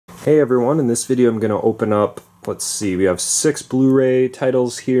Hey everyone, in this video I'm going to open up, let's see, we have 6 Blu-ray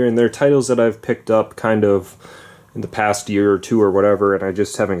titles here, and they're titles that I've picked up kind of in the past year or two or whatever, and I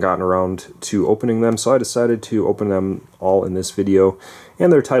just haven't gotten around to opening them, so I decided to open them all in this video.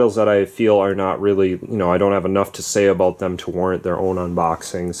 And they're titles that I feel are not really, I don't have enough to say about them to warrant their own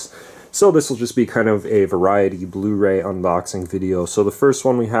unboxings. So this will just be kind of a variety Blu-ray unboxing video. So the first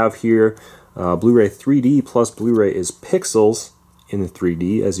one we have here, Blu-ray 3D plus Blu-ray is Pixels in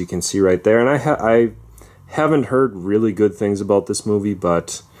 3D, as you can see right there. And I haven't heard really good things about this movie,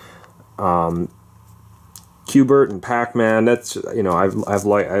 but Q*bert and Pac-Man, that's, I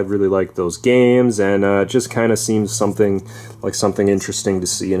really like those games, and it just kind of seems something interesting to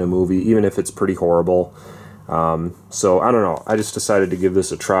see in a movie, even if it's pretty horrible. So I don't know, I just decided to give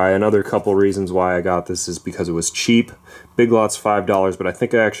this a try. Another couple reasons why I got this is because it was cheap. Big Lot's $5, but I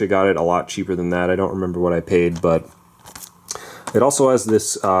think I actually got it a lot cheaper than that. I don't remember what I paid, but it also has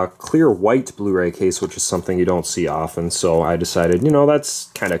this clear white Blu-ray case, which is something you don't see often, so I decided, that's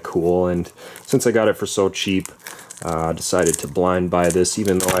kind of cool, and since I got it for so cheap, I decided to blind buy this,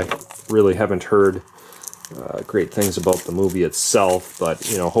 even though I really haven't heard great things about the movie itself, but,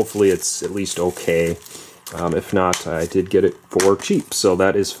 hopefully it's at least okay. If not, I did get it for cheap, so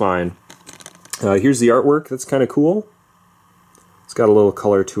that is fine. Here's the artwork. That's kind of cool. It's got a little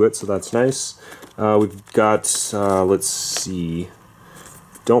color to it, so that's nice. We've got, let's see,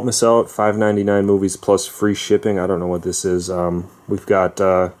 don't miss out, $5.99 movies plus free shipping. I don't know what this is. We've got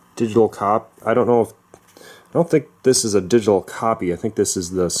digital cop. I don't think this is a digital copy. I think this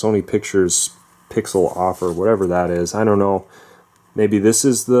is the Sony Pictures Pixel offer, whatever that is. I don't know. Maybe this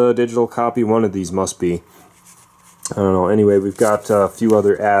is the digital copy. One of these must be. I don't know. Anyway, we've got a few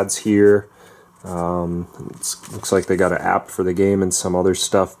other ads here. Looks like they got an app for the game and some other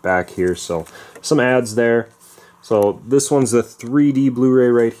stuff back here, so some ads there. So this one's the 3D Blu-ray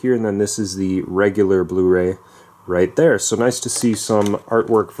right here, and then this is the regular Blu-ray right there. So nice to see some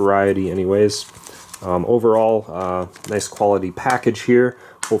artwork variety anyways. Overall, nice quality package here.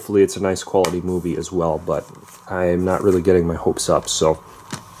 Hopefully it's a nice quality movie as well, but I'm not really getting my hopes up. So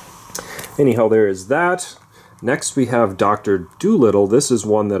anyhow, there is that. Next we have Dr. Dolittle. This is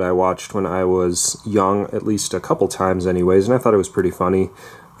one that I watched when I was young, at least a couple times anyways, and I thought it was pretty funny,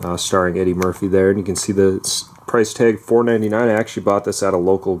 starring Eddie Murphy there. And you can see the price tag, $4.99. I actually bought this at a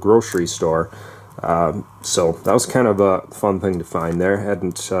local grocery store, so that was kind of a fun thing to find there.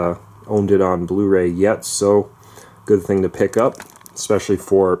 Hadn't owned it on Blu-ray yet, so good thing to pick up, especially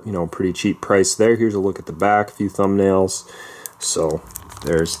for, pretty cheap price there. Here's a look at the back, a few thumbnails. So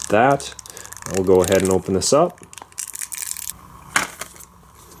there's that. We'll go ahead and open this up.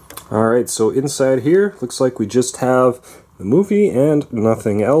 Alright, so inside here, looks like we just have the movie and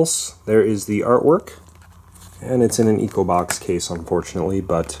nothing else. There is the artwork, and it's in an EcoBox case, unfortunately,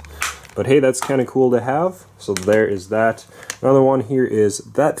 but hey, that's kind of cool to have. So there is that. Another one here is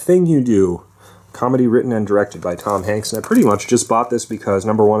That Thing You Do, comedy written and directed by Tom Hanks, and I pretty much just bought this because,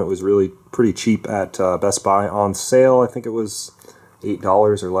 number one, it was really pretty cheap at Best Buy on sale. I think it was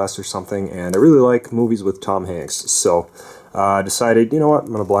 $8 or less or something, and I really like movies with Tom Hanks, so I decided, you know what,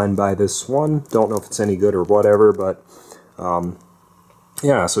 I'm going to blind buy this one. Don't know if it's any good or whatever, but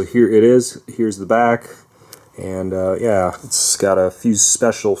yeah, so here it is. Here's the back, and yeah, it's got a few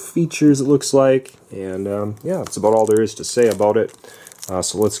special features, it looks like, and yeah, that's about all there is to say about it.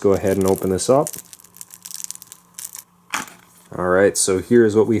 So let's go ahead and open this up. Alright, so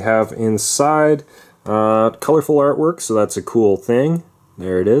here's what we have inside. Colorful artwork, so that's a cool thing.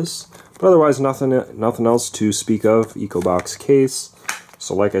 There it is. But otherwise, nothing else to speak of. EcoBox case.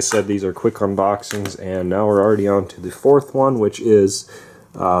 So like I said, these are quick unboxings, and now we're already on to the fourth one, which is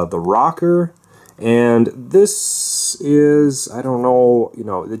the rocker. And this is, I don't know,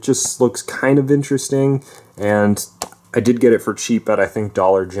 it just looks kind of interesting, and I did get it for cheap at, I think,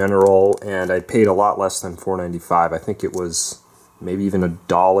 Dollar General, and I paid a lot less than $4.95. I think it was maybe even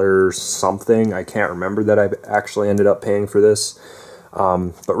 $1 something. I can't remember that I actually ended up paying for this,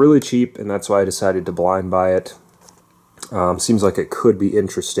 but really cheap, and that's why I decided to blind buy it. Seems like it could be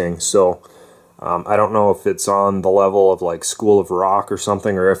interesting, so I don't know if it's on the level of like School of Rock or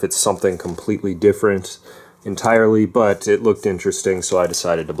something, or if it's something completely different entirely, but it looked interesting, so I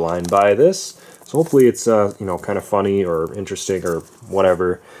decided to blind buy this. So hopefully it's kind of funny or interesting or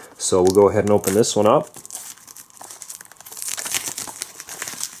whatever. So we'll go ahead and open this one up.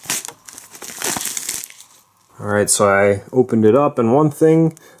 Alright, so I opened it up, and one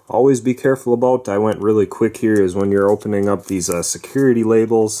thing always be careful about, I went really quick here, is when you're opening up these security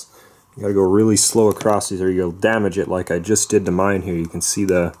labels, you gotta go really slow across these or you'll damage it like I just did to mine here. You can see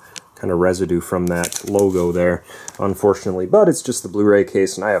the kind of residue from that logo there, unfortunately. But it's just the Blu-ray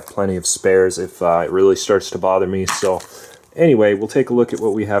case, and I have plenty of spares if it really starts to bother me. So anyway, we'll take a look at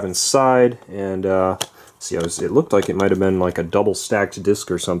what we have inside, and see, it looked like it might have been like a double stacked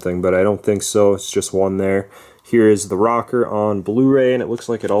disc or something, but I don't think so. It's just one there. Here is the rocker on Blu-ray, and it looks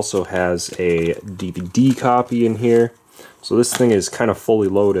like it also has a DVD copy in here. So this thing is kind of fully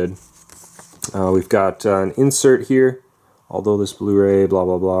loaded. We've got an insert here, although this Blu-ray, blah,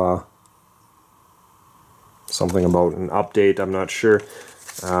 blah, blah. Something about an update, I'm not sure.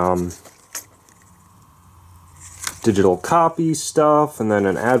 Digital copy stuff, and then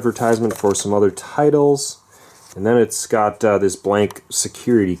an advertisement for some other titles. And then it's got this blank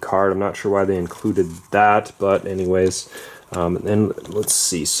security card. I'm not sure why they included that, but anyways. And let's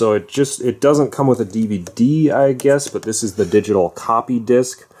see, so it doesn't come with a DVD, I guess, but this is the digital copy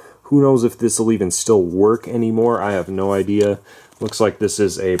disc. Who knows if this will even still work anymore? I have no idea. Looks like this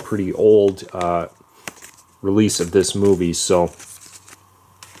is a pretty old release of this movie, so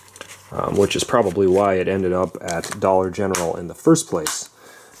which is probably why it ended up at Dollar General in the first place.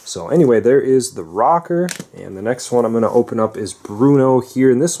 So anyway, there is the rocker, and the next one I'm going to open up is Bruno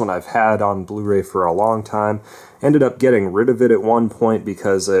here, and this one I've had on Blu-ray for a long time. Ended up getting rid of it at one point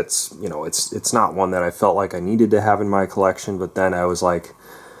because it's, you know, it's not one that I felt like I needed to have in my collection, but then I was like,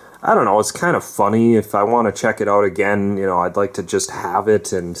 I don't know, it's kind of funny. If I want to check it out again, you know, I'd like to just have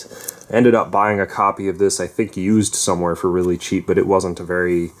it, and ended up buying a copy of this, I think used somewhere for really cheap, but it wasn't a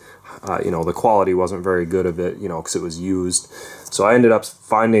very, you know, the quality wasn't very good of it, you know, because it was used. So I ended up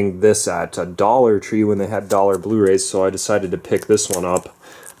finding this at a Dollar Tree when they had dollar Blu-rays, so I decided to pick this one up.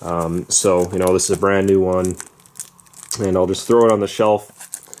 So, you know, this is a brand new one, and I'll just throw it on the shelf.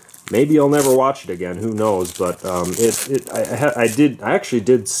 Maybe I'll never watch it again, who knows, but I actually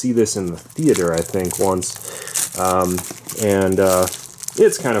did see this in the theater, I think, once, and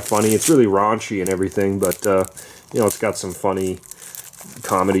it's kind of funny. It's really raunchy and everything, but, you know, it's got some funny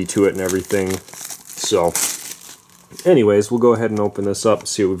comedy to it and everything. So anyways, we'll go ahead and open this up and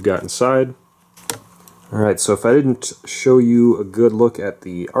see what we've got inside. Alright, so if I didn't show you a good look at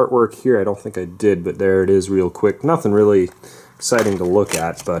the artwork here, I don't think I did, but there it is real quick. Nothing really exciting to look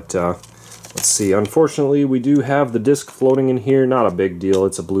at, but let's see. Unfortunately, we do have the disc floating in here. Not a big deal.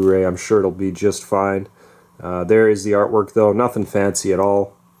 It's a Blu-ray. I'm sure it'll be just fine. There is the artwork, though. Nothing fancy at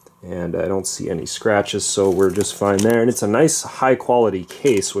all. And I don't see any scratches, so we're just fine there. And it's a nice high-quality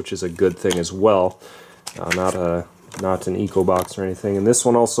case, which is a good thing as well. Not an eco box or anything. And this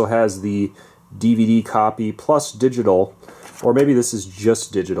one also has the DVD copy plus digital, or maybe this is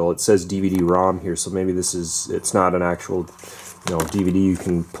just digital. It says DVD-ROM here, so maybe it's not an actual, you know, DVD you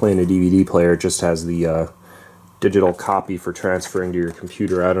can play in a DVD player. It just has the digital copy for transferring to your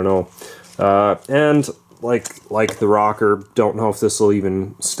computer. I don't know. And like the rocker, don't know if this will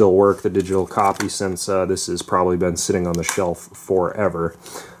even still work, the digital copy, since this has probably been sitting on the shelf forever.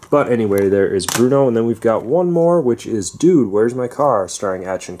 But anyway, there is Bruno, and then we've got one more, which is Dude, Where's My Car?, starring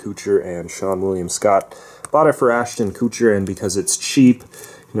Ashton Kutcher and Seann William Scott. Bought it for Ashton Kutcher, and because it's cheap,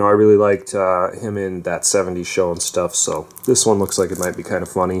 you know, I really liked him in that 70s show and stuff, so this one looks like it might be kind of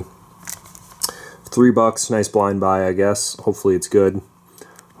funny. $3, nice blind buy, I guess. Hopefully it's good.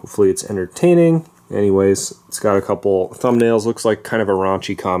 Hopefully it's entertaining. Anyways, it's got a couple thumbnails, looks like kind of a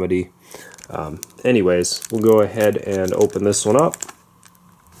raunchy comedy. Anyways, we'll go ahead and open this one up.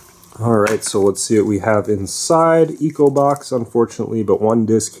 Alright, so let's see what we have inside. Eco box, unfortunately, but one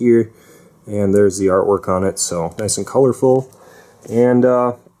disc here. And there's the artwork on it, so nice and colorful. And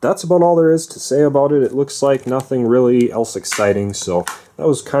that's about all there is to say about it. It looks like nothing really else exciting, so that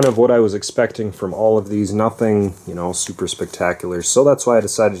was kind of what I was expecting from all of these. Nothing, you know, super spectacular. So that's why I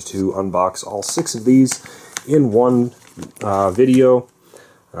decided to unbox all 6 of these in one video.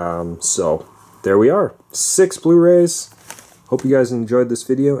 So there we are. 6 Blu-rays. Hope you guys enjoyed this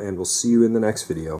video, and we'll see you in the next video.